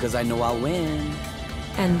only because I know I'll win.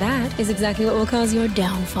 And that is exactly what will cause your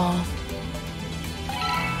downfall.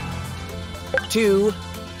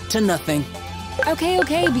 2-0.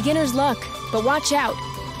 Okay, beginner's luck. But watch out,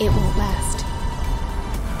 it won't last.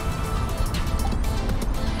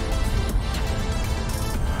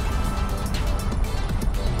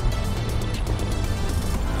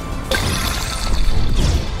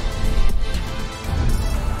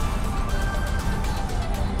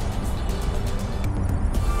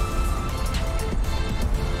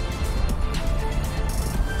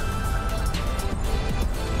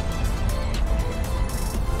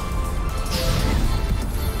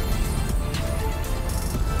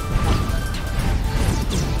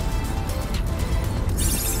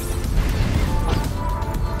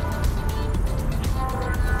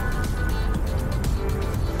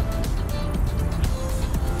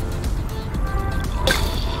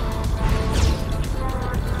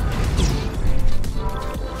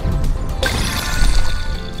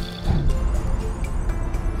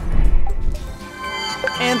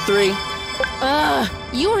 And 3.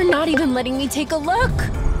 You are not even letting me take a look.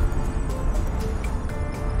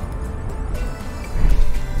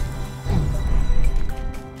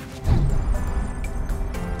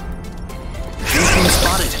 Beacon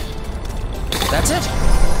spotted. That's it.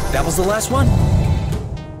 That was the last one.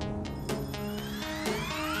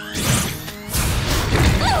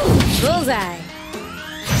 Bullseye.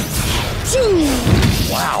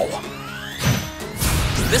 Wow.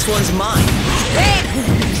 This one's mine.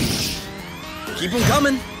 Keep them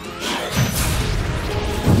coming.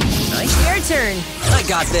 Nice. Your turn. I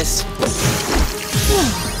got this.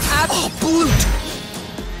 Oh, Bloot!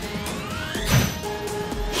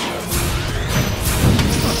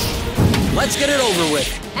 Let's get it over with.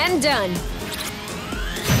 And done.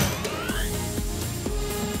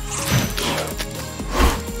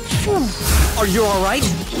 Are you all right?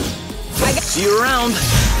 See you around.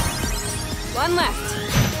 One left.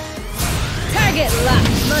 Target locked.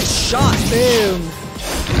 Nice shot. Boom.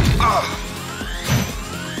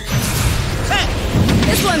 Hey.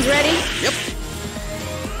 This one's ready. Yep.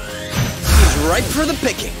 He's ripe for the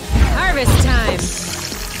picking. Harvest time.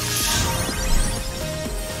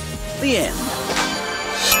 The end.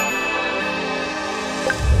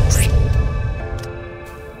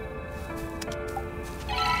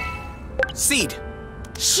 Seed.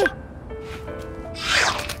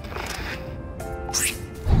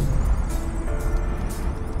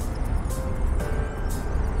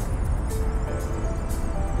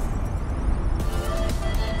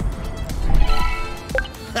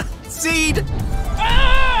 Seed!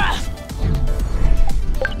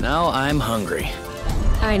 Now I'm hungry.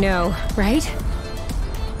 I know, right?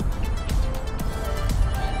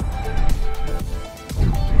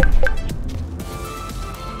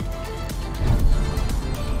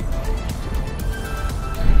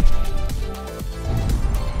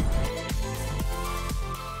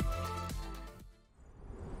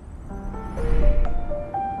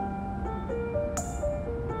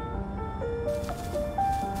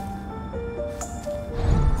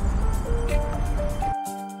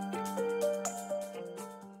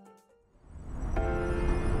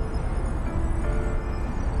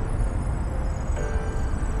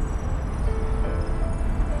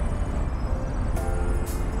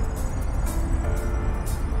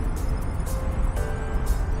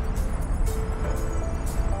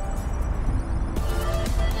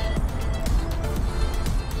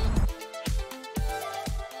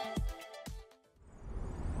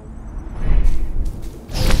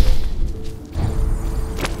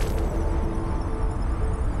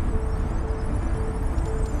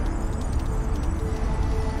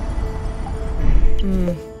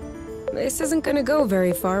 This isn't gonna go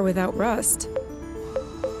very far without Rust.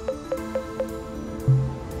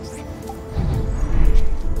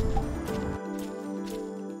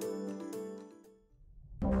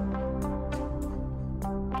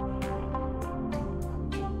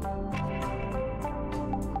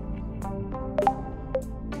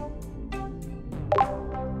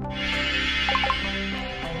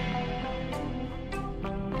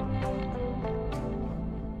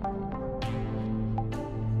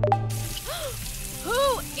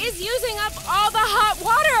 Using up all the hot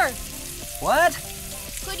water! What?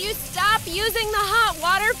 Could you stop using the hot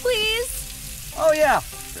water, please? Oh yeah.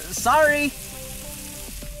 Sorry.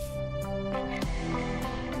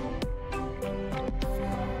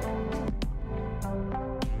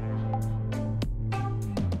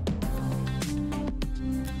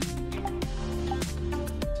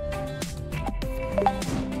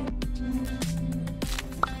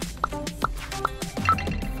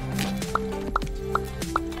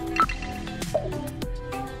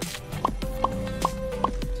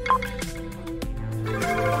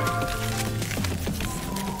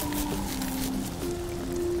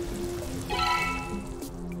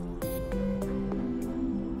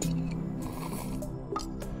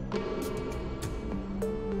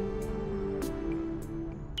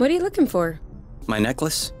 What are you looking for? My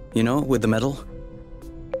necklace, you know, with the medal.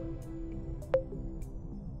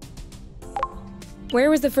 Where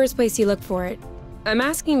was the first place you looked for it? I'm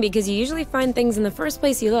asking because you usually find things in the first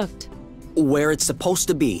place you looked. Where it's supposed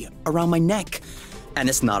to be, around my neck. And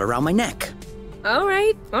it's not around my neck. All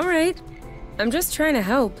right. I'm just trying to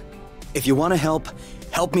help. If you want to help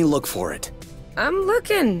me look for it. I'm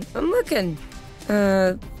looking.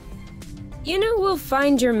 You know we'll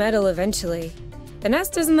find your medal eventually. The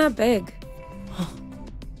nest isn't that big.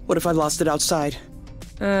 What if I lost it outside?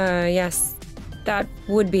 Yes. That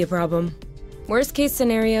would be a problem. Worst case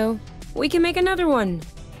scenario, we can make another one.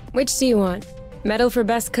 Which do you want? Medal for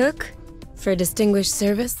best cook? For distinguished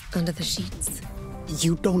service under the sheets?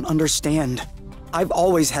 You don't understand. I've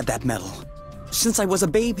always had that medal. Since I was a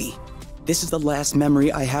baby. This is the last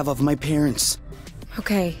memory I have of my parents.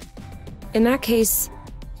 Okay. In that case...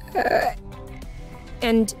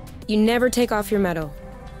 and you never take off your medal?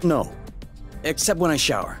 No. Except when I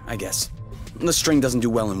shower, I guess. The string doesn't do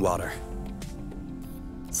well in water.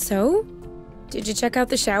 So? Did you check out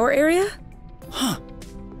the shower area? Huh.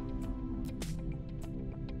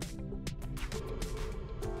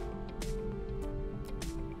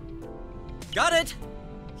 Got it!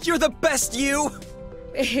 You're the best, you!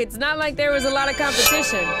 It's not like there was a lot of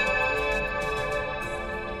competition.